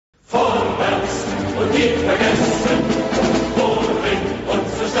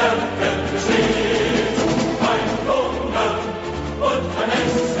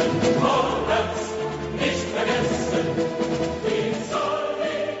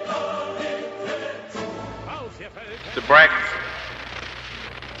Mr. Brecht,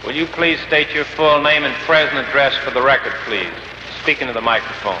 will you please state your full name and present address for the record, please? Speak into the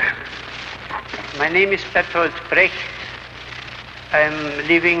microphone. My name is Bertoldt Brecht. I'm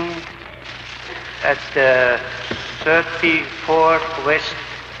living at 34 West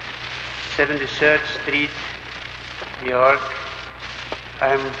 73rd Street, New York.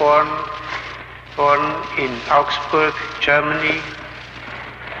 I'm born in Augsburg, Germany,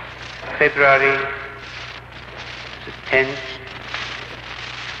 February the 10th,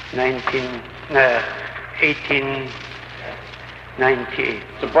 1898.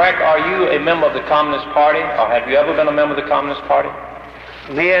 Mr. Brecht, are you a member of the Communist Party, or have you ever been a member of the Communist Party?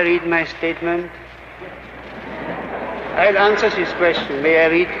 May I read my statement? I'll answer this question. May I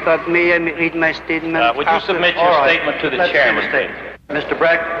read my statement? Would you submit your statement to the chairman? Mr.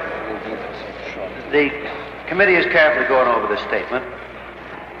 Brecht, the committee is carefully going over this statement.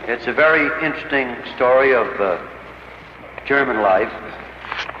 It's a very interesting story of German life,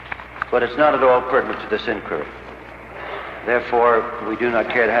 but it's not at all pertinent to this inquiry. Therefore, we do not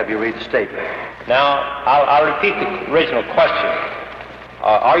care to have you read the statement. Now, I'll repeat the original question.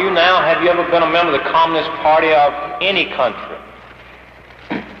 Have you ever been a member of the Communist Party of any country?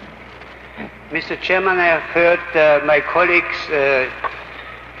 Mr. Chairman, I have heard my colleagues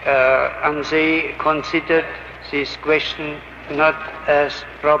and they considered this question not as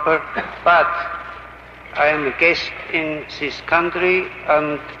proper, but I am a guest in this country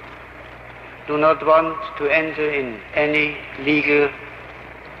and do not want to enter in any legal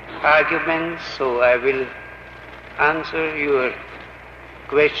arguments, so I will answer your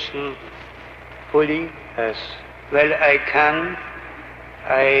question fully as well I can.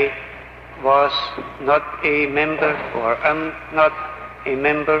 I was not a member, or am not a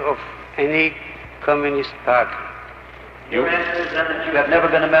member of any Communist Party. Your answer is then that you have never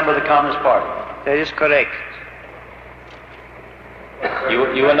been a member of the Communist Party. That is correct.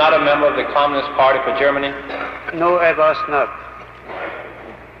 You were not a member of the Communist Party for Germany? No, I was not.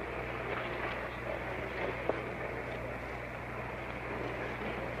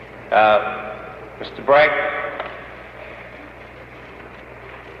 Mr. Brecht,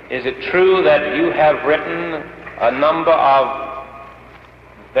 is it true that you have written a number of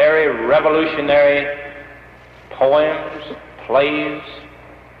very revolutionary poems, plays,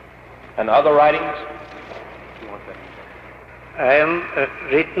 and other writings? I have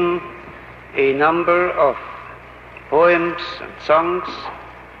written a number of poems and songs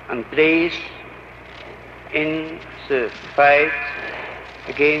and plays in the fight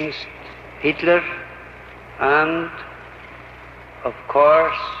against Hitler, and of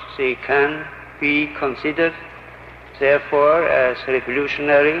course they can be considered therefore as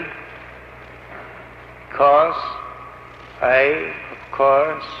revolutionary, because I, of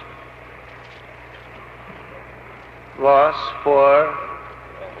course, was for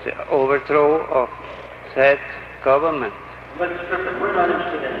the overthrow of that government. But we're not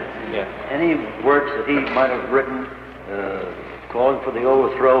interested in any works that he might have written calling for the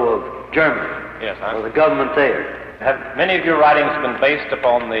overthrow of Germany, or the government there. Have many of your writings been based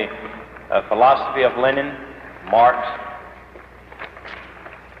upon the philosophy of Lenin, Marx?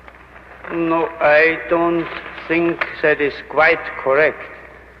 No, I don't think that is quite correct.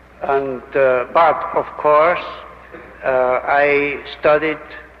 And but of course, I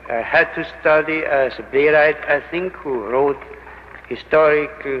had to study as a playwright, I think, who wrote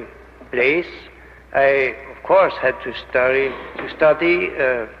historical plays. I, of course, had to study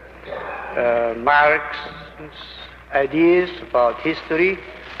Marx's ideas about history.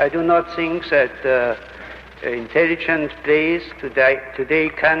 I do not think that intelligent plays today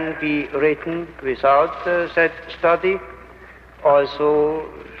can be written without that study. Also,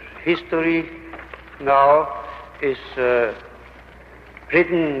 history now is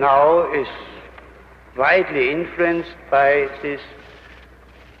written now is widely influenced by the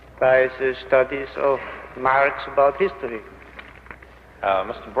studies of Marx about history.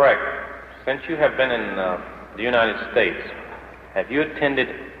 Mr. Brecht, since you have been in the United States, have you attended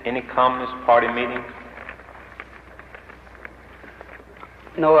any Communist Party meetings?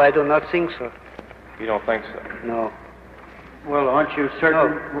 No, I do not think so. You don't think so? No. Well, aren't you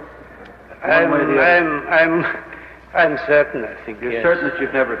certain? No. I'm certain, I think. You're yes. certain that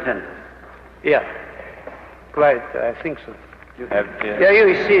you've never attended? Yeah, quite, I think so. Yeah,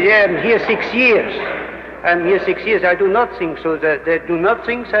 you see, yeah, I'm here 6 years. I do not think so. That I do not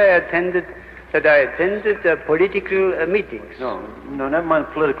think I attended political meetings. No, never mind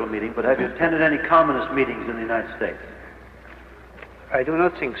political meeting, but have you attended any communist meetings in the United States? I do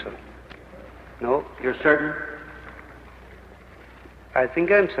not think so. No. You're certain? I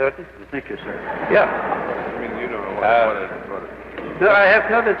think I'm certain. You think you're certain? Yeah. No, I have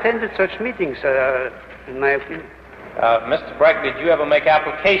not attended such meetings, in my opinion. Mr. Breck, did you ever make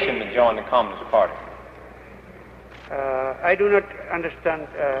application to join the Communist Party? I do not understand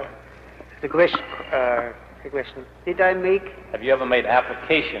the question. Did I make? Have you ever made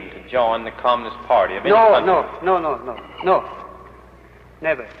application to join the Communist Party of any No, country? no.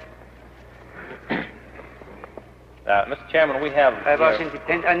 Never. Mr. Chairman, we have... I was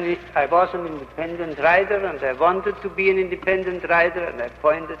an independent writer, and I wanted to be an independent writer, and I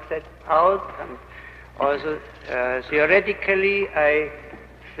pointed that out. And also, theoretically, I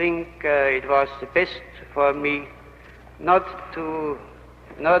think it was the best for me not to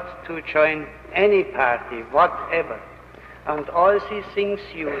join any party whatever. And all these things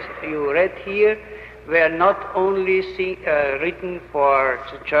you read here were not only written for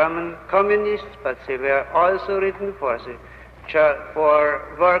the German communists, but they were also written for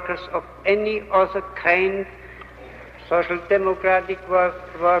workers of any other kind. Social democratic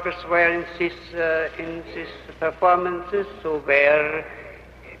workers were in these performances, so were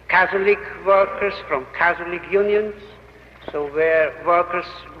Catholic workers from Catholic unions, so were workers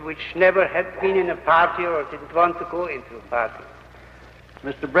which never had been in a party or didn't want to go into a party.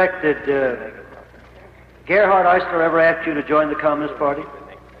 Mr. Brecht, did Gerhard Eisler ever ask you to join the Communist Party?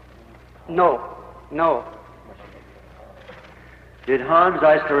 No. Did Hans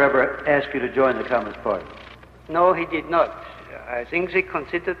Eisler ever ask you to join the Communist Party? No, he did not. I think they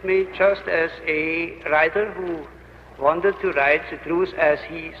considered me just as a writer who wanted to write the truth as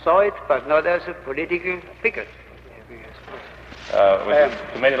he saw it, but not as a political figure. Would the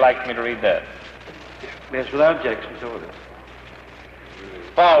committee like me to read that? Yes, without objection, so it is.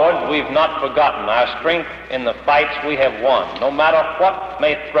 Forward, we've not forgotten our strength in the fights we have won. No matter what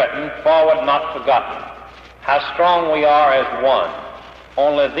may threaten, forward not forgotten. How strong we are as one.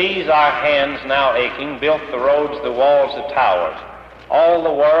 Only these our hands now aching built the roads, the walls, the towers. All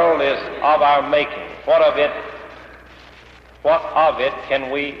the world is of our making. What of it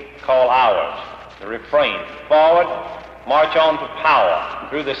can we call ours? The refrain. Forward, march on to power.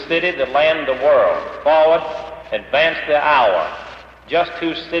 Through the city, the land, the world. Forward, advance the hour. Just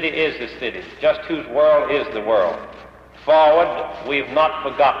whose city is the city, just whose world is the world. Forward, we've not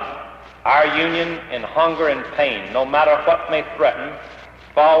forgotten our union in hunger and pain, no matter what may threaten.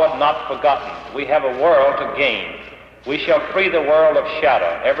 Forward, not forgotten. We have a world to gain. We shall free the world of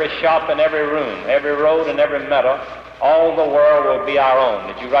shadow, every shop and every room, every road and every meadow. All the world will be our own.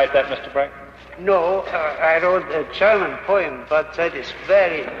 Did you write that, Mr. Breck? No, I wrote a German poem, but that is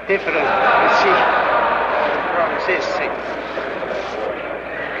very different, you see, from this thing.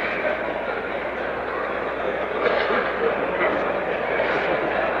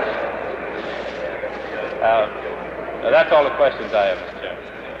 That's all the questions I have, Mr. Chairman.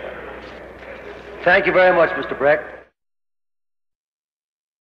 Thank you very much, Mr. Brecht.